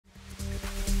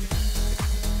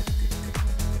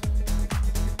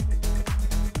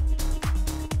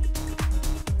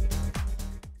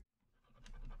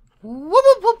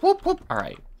whoop, whoop, whoop. All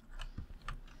right.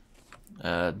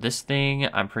 This thing,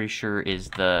 I'm pretty sure is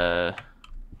the...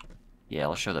 Yeah,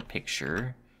 I'll show the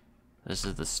picture. This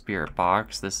is the spirit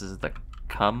box. This is the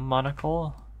cum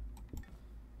monocle.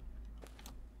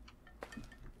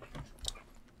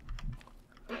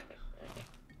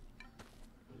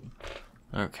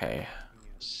 Okay.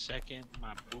 Second,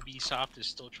 my Ubisoft is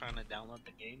still trying to download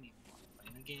the game. You want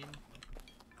to play the game?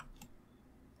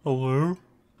 Hello?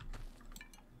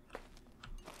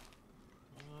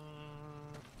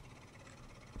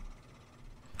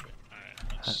 Alright,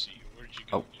 let's see. Where'd you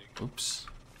go, Jake? Oops.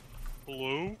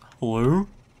 Hello? Hello?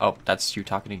 Oh, that's you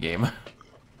talking to game.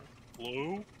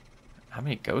 Hello? How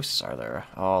many ghosts are there?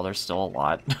 Oh, there's still a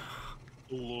lot.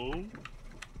 Hello?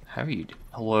 How are you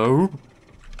Hello?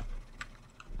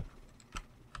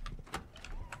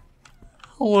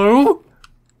 Hello?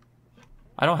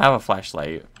 I don't have a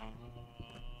flashlight.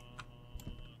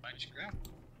 Why'd you grab?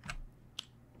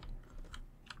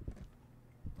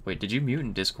 Wait, did you mute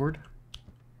in Discord?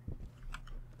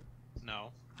 No.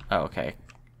 Oh, okay.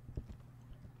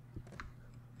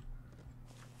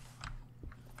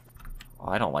 Oh,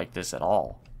 I don't like this at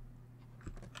all.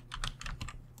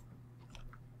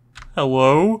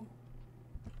 Hello?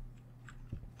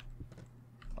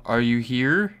 Are you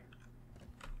here?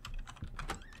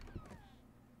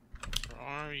 Where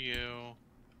are you?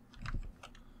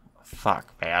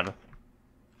 Fuck, man.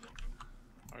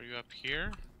 Are you up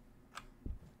here?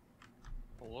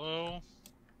 Hello?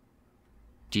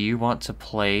 Do you want to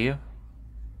play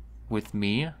with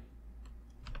me?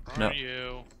 Where No. are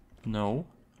you? No.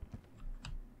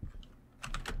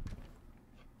 Did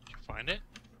you find it?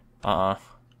 Uh-uh.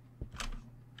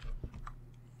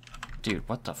 Dude,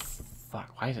 what the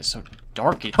fuck? Why is it so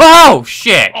dark? Oh,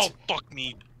 shit! Oh, fuck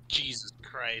me. Jesus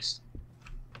Christ.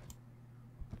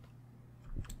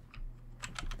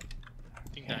 I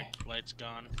think Okay. that light's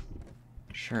gone.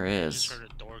 Sure I is. just heard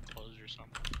a door close or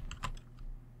something.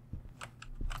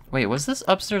 Wait, was this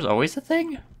upstairs always a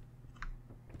thing?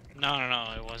 No, no,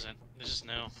 no, it wasn't. This is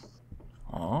new.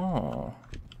 Oh.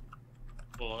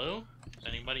 Hello? Is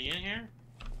anybody in here?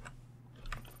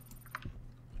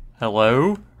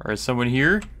 Hello? Or is someone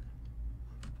here?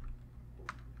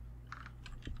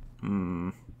 Hmm.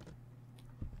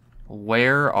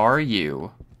 Where are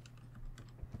you?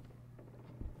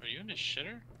 Are you in the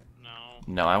shitter? No.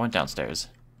 No, I went downstairs.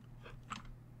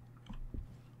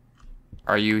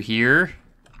 Are you here?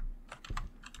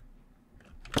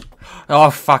 Oh,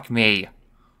 fuck me.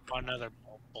 Oh, another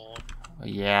bulb.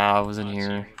 Yeah, I was in Oh, it's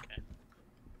here. you, okay.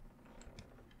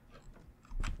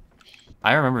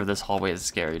 I remember this hallway is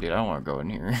scary, dude. I don't want to go in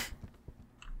here.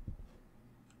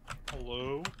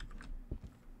 Hello?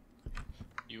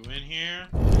 You in here?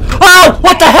 Oh!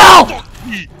 What the hell?!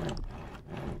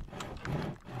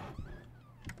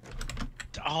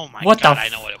 Oh my What the god, f- I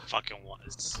know what it fucking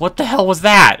was. What the hell was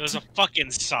that? It was a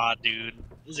fucking saw, dude.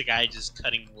 This is a guy just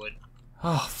cutting wood.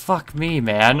 Oh, fuck me,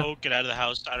 man. Oh, get out of the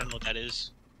house. I don't know what that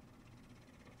is.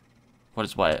 What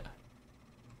is what?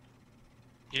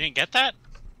 You didn't get that?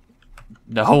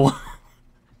 No.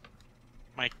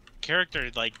 My character,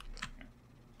 like,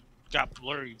 got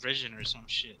blurry vision or some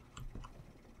shit.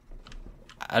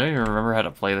 I don't even remember how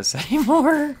to play this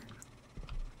anymore.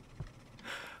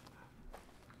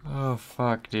 Oh,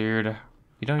 fuck, dude.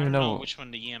 You don't I even don't know. know which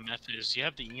one the EMF is. You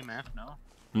have the EMF, no?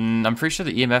 I'm pretty sure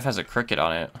the EMF has a cricket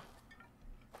on it.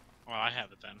 Well, I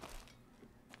have it then.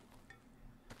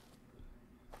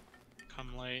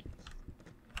 Come late.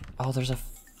 Oh, there's a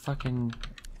fucking...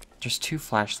 There's 2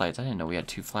 flashlights. I didn't know we had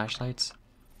 2 flashlights.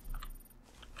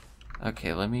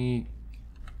 Okay, let me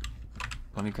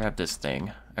grab this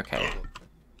thing. Okay.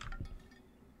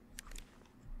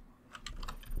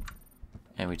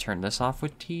 And we turn this off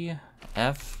with T,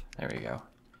 F. There we go.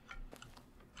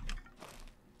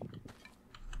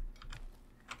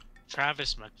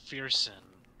 Travis McPherson.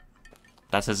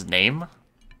 That's his name?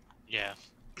 Yeah.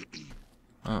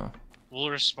 Oh. We'll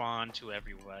respond to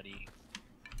everybody.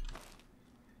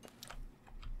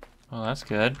 Well, that's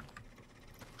good. Both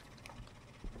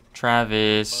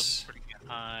Travis. pretty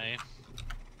high.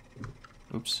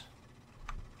 Oops.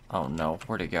 Oh no,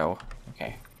 where'd it go?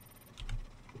 Okay.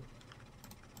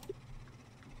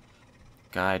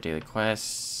 Guide, daily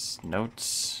quests,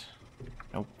 notes.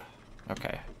 Nope.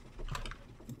 Okay.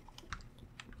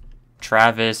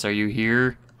 Travis, are you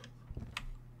here?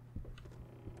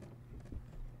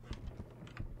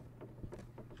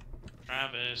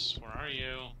 Travis, where are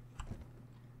you?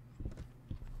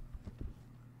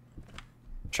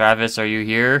 Travis, are you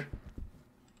here?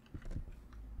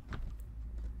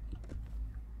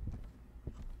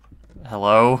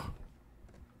 Hello?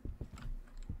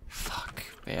 Fuck,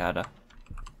 bad.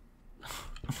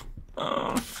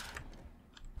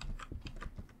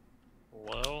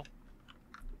 Well,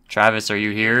 Travis, are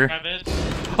you here? Travis.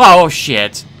 Oh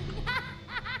shit!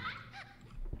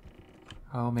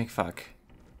 Oh, make fuck.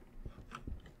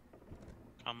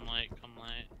 Come light, come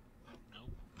light. Nope.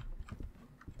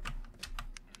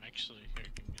 Actually, here,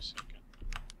 give me a second.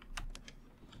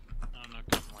 Oh no,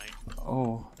 come light.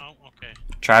 Oh. Oh, okay.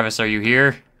 Travis, are you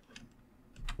here?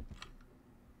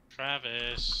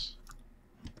 Travis.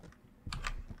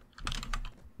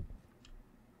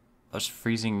 There's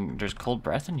freezing. There's cold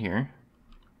breath in here.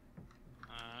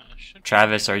 It should be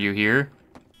Travis, are you here?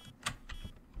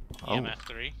 Oh. EMF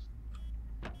 3.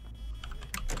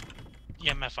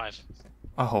 EMF 5.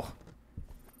 Oh.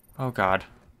 Oh god.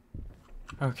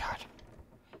 Oh god.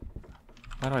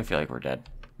 Why do I feel like we're dead?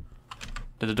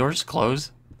 Did the doors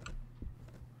close?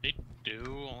 They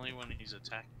do, only when he's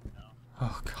attacking now.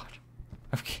 Oh god.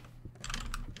 Okay.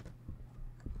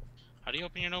 How do you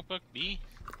open your notebook? B?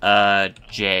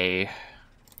 J.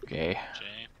 Okay.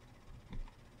 J.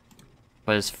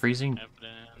 But is freezing...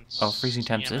 Evidence. Oh, freezing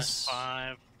temps EMF is...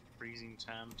 5. Freezing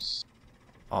temps.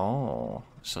 Oh.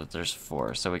 So there's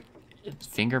 4. So it's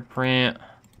fingerprint.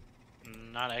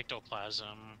 Not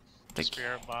ectoplasm. The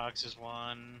Spirit box is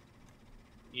 1.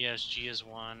 ESG is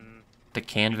 1. The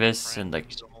canvas and the...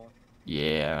 Weasel.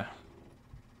 Yeah.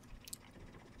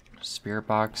 Spirit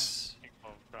box. I think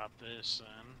we'll drop this then.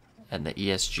 And the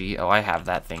ESG. Oh, I have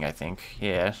that thing, I think.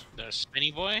 Yeah. The spinny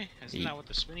boy? Isn't that what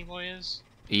the spinny boy is?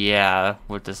 Yeah,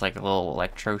 with this like little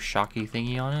electroshocky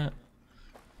thingy on it.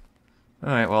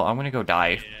 Alright, well, I'm gonna go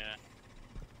die. Yeah.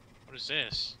 What is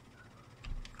this?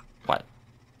 What?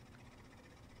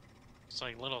 It's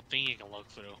like a little thing you can look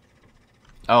through.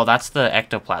 Oh, that's the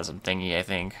ectoplasm thingy, I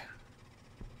think.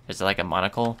 Is it like a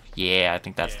monocle? Yeah, I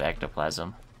think that's the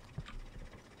ectoplasm.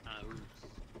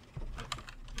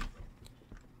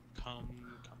 Come.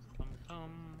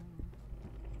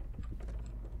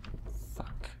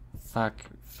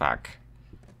 Fuck.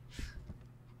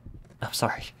 I'm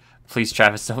sorry. Please,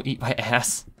 Travis, don't eat my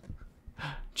ass.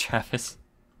 Travis.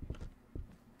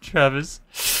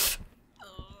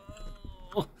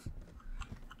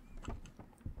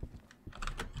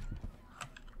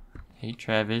 Hey,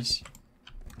 Travis.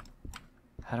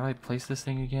 How do I place this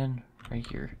thing again? Right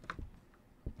here.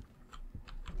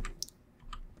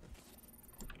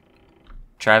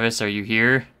 Travis, are you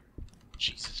here?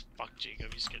 Jesus, fuck,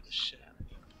 Jacob, you scared the shit out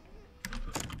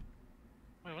of me.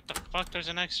 Wait, what the fuck? There's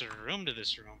an extra room to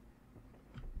this room.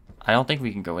 I don't think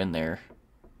we can go in there.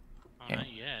 Oh, Yeah.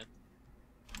 not yet.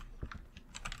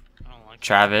 I don't like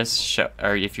Travis,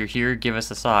 or if you're here, give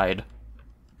us a side.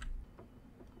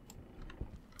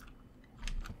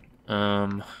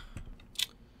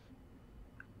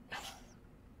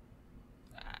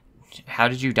 How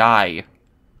did you die?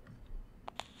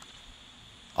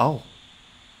 Oh.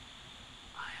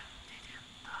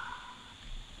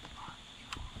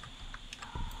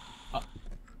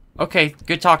 Okay,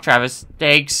 good talk, Travis.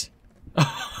 Thanks.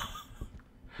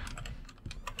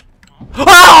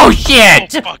 Oh,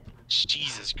 shit! Oh, fuck.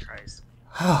 Jesus Christ.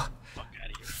 Oh, Fuck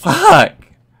out of here. fuck.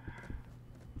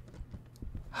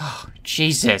 Oh,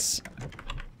 Jesus.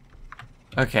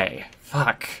 Okay,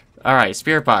 fuck. Alright,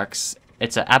 spirit box.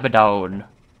 It's an Abaddon.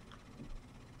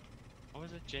 What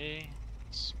was it, Jay?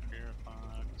 Spirit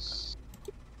box.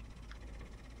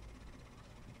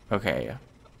 Okay.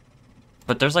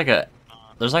 But there's like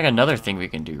another thing we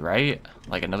can do, right?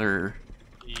 Like another...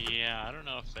 Yeah, I don't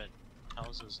know if it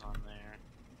houses on there.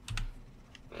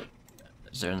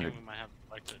 Is there I another... think we might have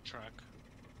like the truck.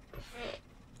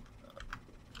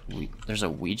 There's a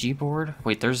Ouija board?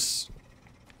 Wait, there's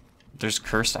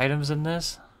cursed items in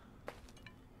this?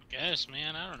 Guess,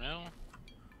 man, I don't know.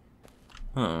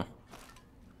 Huh.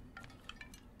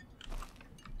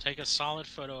 Take a solid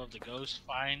photo of the ghost.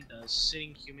 Find a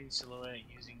sitting human silhouette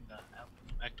using the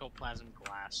ectoplasm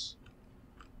glass.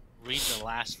 Read the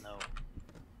last note.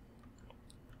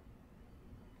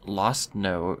 Lost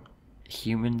note.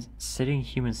 Sitting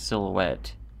human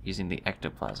silhouette using the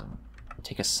ectoplasm.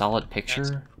 Take a solid picture?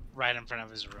 That's right in front of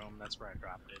his room. That's where I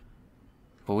dropped it.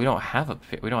 But we don't have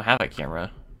a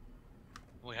camera.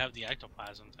 We have the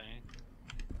ectoplasm thing.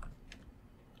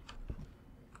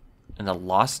 And a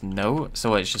lost note?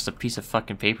 So it's just a piece of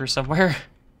fucking paper somewhere?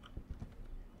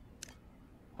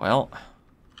 Well,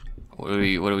 what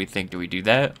do we think? Do we do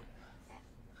that?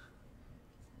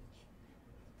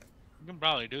 We can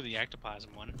probably do the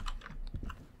ectoplasm one.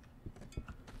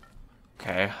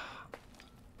 Okay.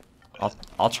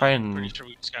 I'll try and Pretty sure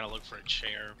we just gotta look for a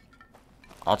chair.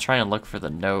 I'll try and look for the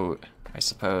note, I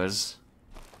suppose.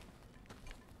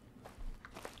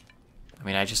 I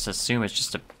mean, I just assume it's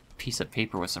just a piece of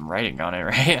paper with some writing on it,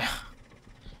 right?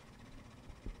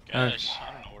 Guess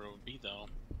I don't know where it would be though.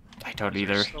 I don't There's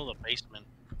either. still the basement.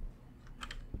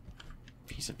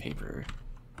 Piece of paper.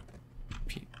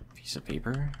 Piece of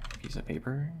paper. Piece of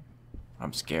paper.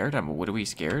 I'm scared. What are we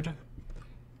scared?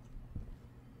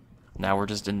 Now we're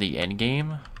just in the end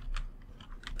game.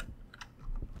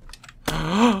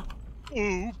 Oh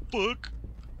fuck!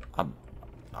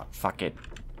 Fuck it.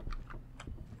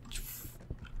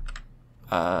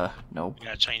 Nope. We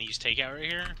got Chinese takeout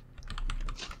right here.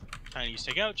 Chinese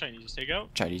takeout. Chinese takeout.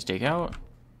 Chinese takeout.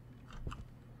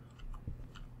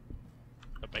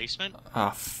 The basement.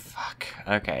 Oh fuck.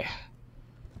 Okay.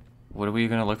 What are we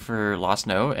gonna look for? Lost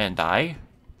note and die?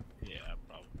 Yeah,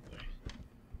 probably.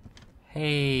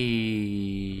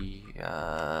 Hey.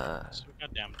 It's so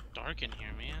goddamn dark in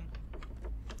here, man.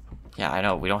 Yeah, I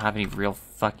know. We don't have any real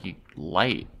fucking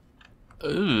light.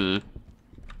 Ugh.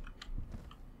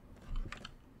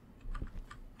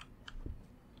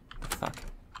 Fuck.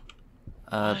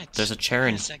 What? There's a chair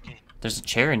in. Wait a second. There's a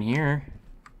chair in here.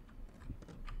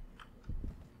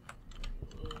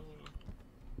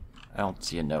 I don't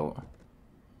see a note.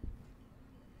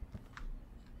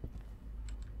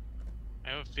 I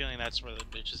have a feeling that's where the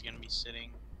bitch is gonna be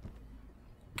sitting.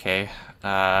 Okay.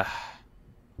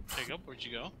 Jacob, where'd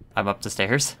you go? I'm up the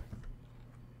stairs.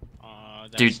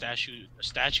 That Dude. the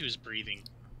statue is breathing.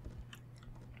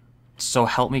 So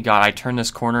help me God, I turn this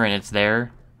corner and it's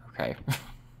there. Okay.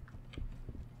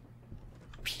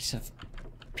 Piece of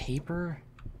paper?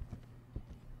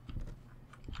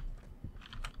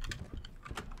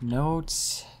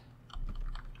 Notes.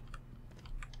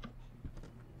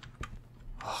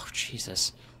 Oh,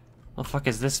 Jesus. What the fuck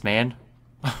is this, man?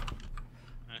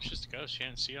 It's just a ghost. You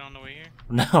didn't see it on the way here?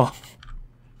 No.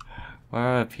 What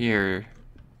up here?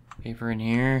 Paper in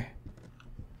here.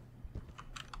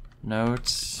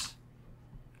 Notes.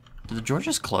 Did the door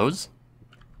just close?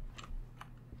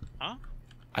 Huh?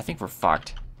 I think we're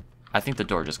fucked. I think the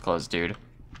door just closed, dude.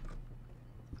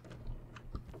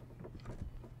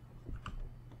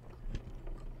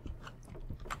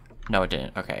 No, it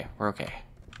didn't. Okay, we're okay.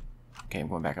 Okay, I'm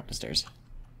going back up the stairs.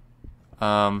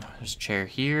 There's a chair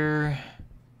here.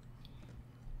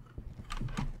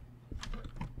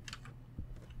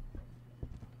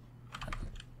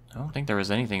 I don't think there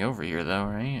was anything over here, though,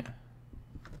 right?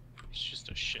 It's just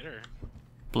a shitter.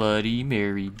 Bloody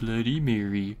Mary, Bloody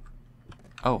Mary.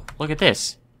 Oh, look at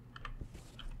this.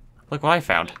 Look what I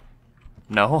found.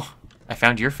 No, I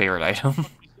found your favorite item. What's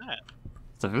that?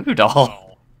 It's a voodoo doll.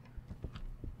 Oh.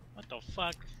 What the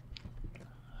fuck?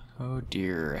 Oh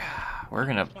dear. We're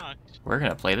Fuck.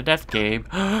 gonna play the death game.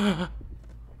 I'm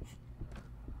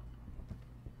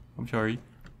sorry.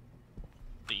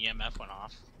 The EMF went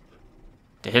off.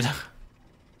 Did?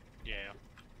 Yeah.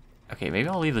 Okay, maybe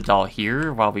I'll leave the doll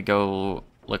here while we go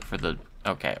look for the.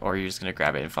 Okay, or you're just gonna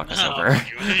grab it and fuck us No, over.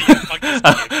 fuck this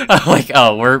game. Like,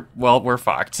 oh, we're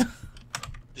fucked.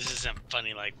 This isn't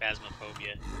funny like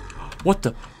Phasmophobia. What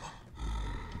the?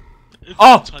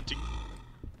 It's hunting.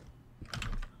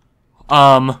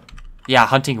 Yeah,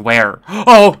 hunting where?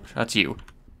 Oh, that's you.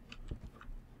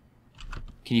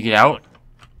 Can you get out?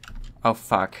 Oh,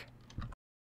 fuck.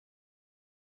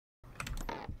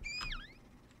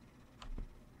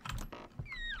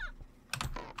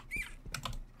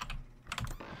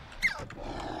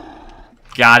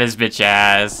 Got his bitch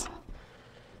ass.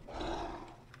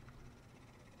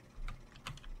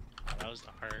 That was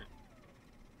the heart.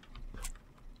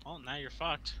 Oh, now you're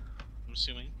fucked. I'm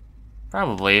assuming.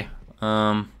 Probably.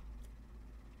 I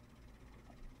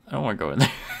don't want to go in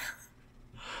there.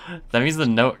 That means the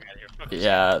note.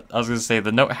 Yeah, I was gonna say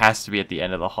the note has to be at the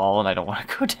end of the hall, and I don't want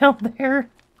to go down there.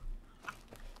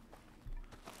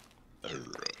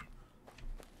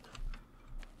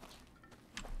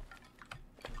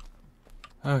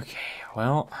 Okay,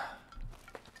 well.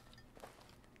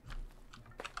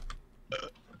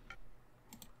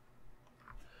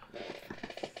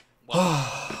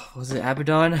 Was it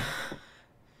Abaddon?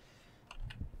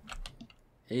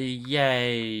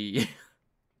 Yay.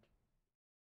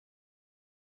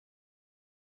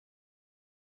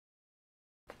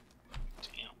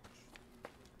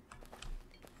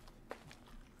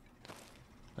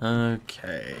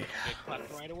 Okay. Get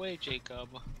clapped right away, Jacob.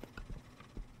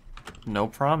 No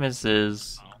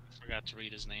promises. Oh, I forgot to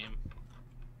read his name.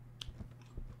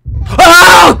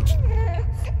 Oh!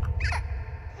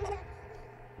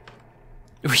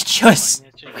 We just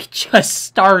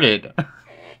started.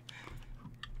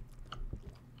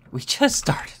 We just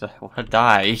started. I want to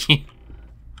die.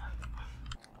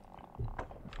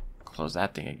 Close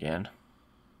that thing again.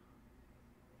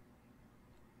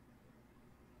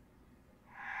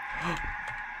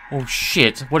 Oh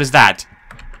shit! What is that?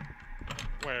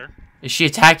 Where? Is she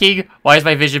attacking? Why is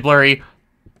my vision blurry?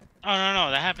 Oh, no,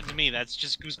 that happened to me. That's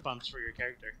just goosebumps for your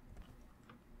character.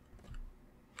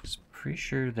 I'm pretty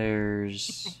sure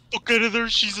there's... Fuck out of there,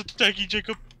 she's attacking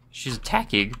Jacob. She's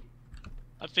attacking?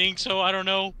 I think so, I don't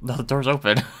know. No, the door's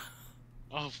open.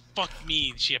 Oh, fuck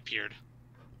me, she appeared.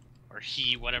 Or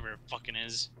he, whatever it fucking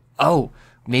is. Oh,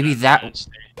 maybe that... Oh!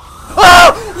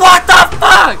 Oh! What the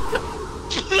fuck?!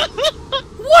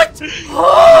 What?!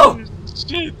 Oh!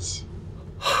 Shit!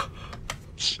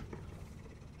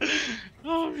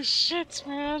 Oh shit,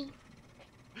 man!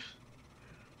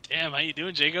 Damn, how you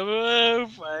doing, Jacob? Oh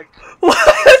fuck!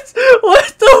 What?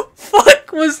 What the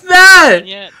fuck was that?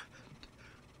 Yet.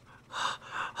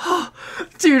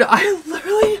 Dude, I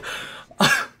literally...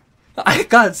 I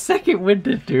got second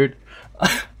winded, dude.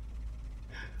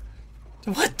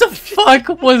 What the fuck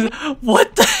was...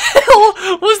 What the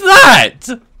hell was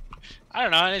that? I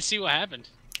don't know, I didn't see what happened.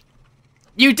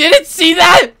 You didn't see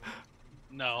that?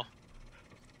 No.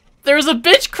 There was a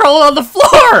bitch crawling on the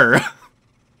floor!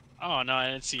 Oh no,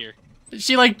 I didn't see her.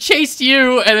 She like chased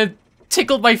you and then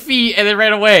tickled my feet and then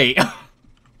ran away.